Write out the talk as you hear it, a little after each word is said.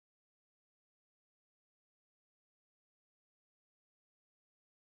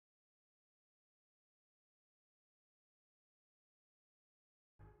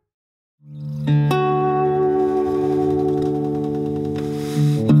The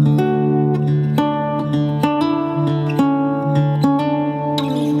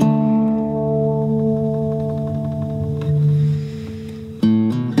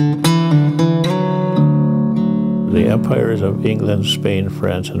empires of England, Spain,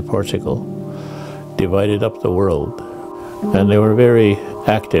 France, and Portugal divided up the world, and they were very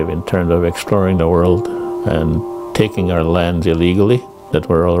active in terms of exploring the world and taking our lands illegally that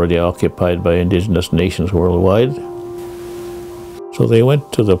were already occupied by indigenous nations worldwide. So they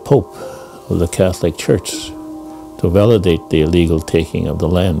went to the Pope of the Catholic Church to validate the illegal taking of the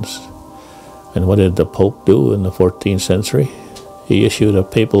lands. And what did the Pope do in the 14th century? He issued a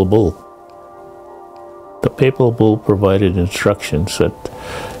papal bull. The papal bull provided instructions that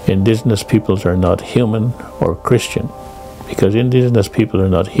indigenous peoples are not human or Christian. Because indigenous people are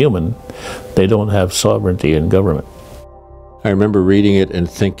not human, they don't have sovereignty in government. I remember reading it and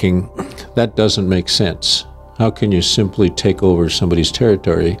thinking, that doesn't make sense. How can you simply take over somebody's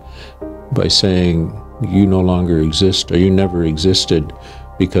territory by saying you no longer exist or you never existed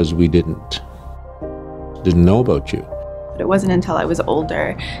because we didn't know about you? It wasn't until I was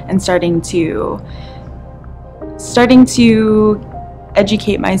older and starting to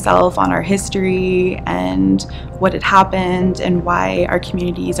educate myself on our history and what had happened and why our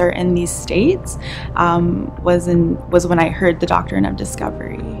communities are in these states was when I heard the Doctrine of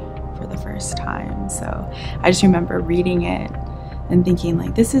Discovery for the first time. So I just remember reading it and thinking,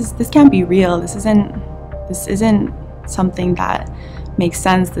 like, this can't be real. This isn't something that makes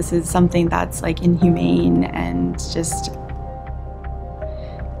sense. This is something that's like inhumane and just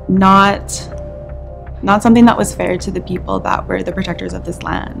not something that was fair to the people that were the protectors of this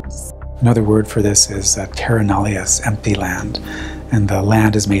land. Another word for this is terra nullius, empty land. And the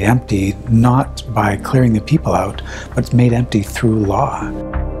land is made empty not by clearing the people out, but it's made empty through law.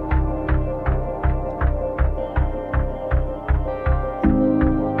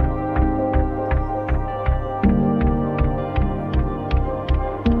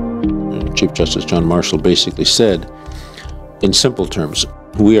 Chief Justice John Marshall basically said, in simple terms,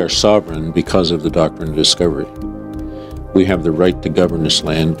 we are sovereign because of the Doctrine of Discovery. We have the right to govern this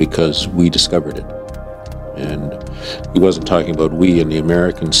land because we discovered it. And he wasn't talking about we in the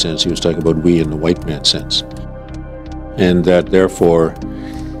American sense, he was talking about we in the white man sense. And that therefore,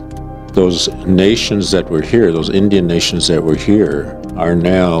 those nations that were here, those Indian nations that were here, are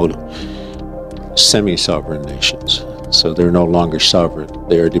now semi-sovereign nations. So they're no longer sovereign.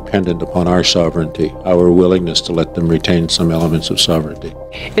 They are dependent upon our sovereignty, our willingness to let them retain some elements of sovereignty.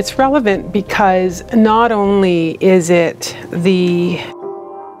 It's relevant because not only is it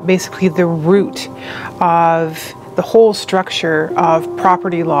basically the root of the whole structure of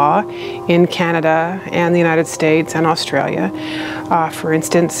property law in Canada and the United States and Australia, for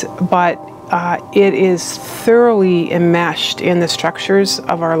instance, but it is thoroughly enmeshed in the structures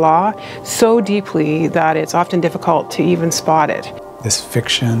of our law so deeply that it's often difficult to even spot it. This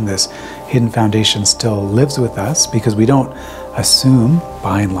fiction, this hidden foundation still lives with us because we don't assume,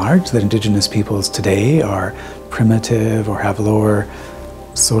 by and large, that Indigenous peoples today are primitive or have lower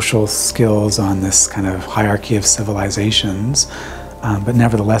social skills on this kind of hierarchy of civilizations. But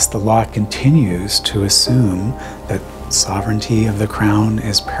nevertheless, the law continues to assume that sovereignty of the Crown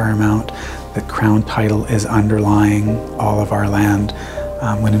is paramount, the Crown title is underlying all of our land,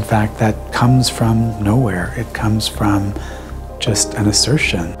 when in fact that comes from nowhere. It comes from just an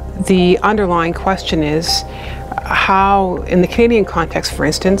assertion. The underlying question is how, in the Canadian context, for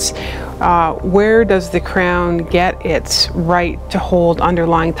instance, where does the Crown get its right to hold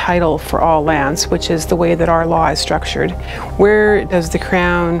underlying title for all lands, which is the way that our law is structured? Where does the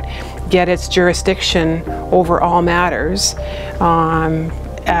Crown get its jurisdiction over all matters?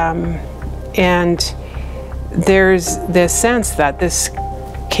 And there's this sense that this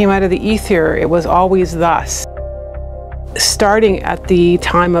came out of the ether, it was always thus. Starting at the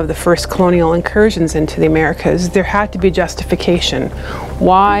time of the first colonial incursions into the Americas, there had to be justification.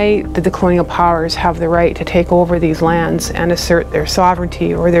 Why did the colonial powers have the right to take over these lands and assert their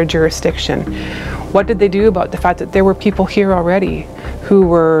sovereignty or their jurisdiction? What did they do about the fact that there were people here already who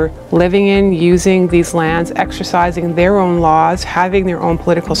were living in, using these lands, exercising their own laws, having their own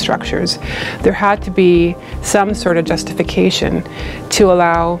political structures? There had to be some sort of justification to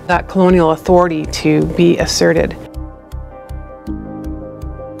allow that colonial authority to be asserted.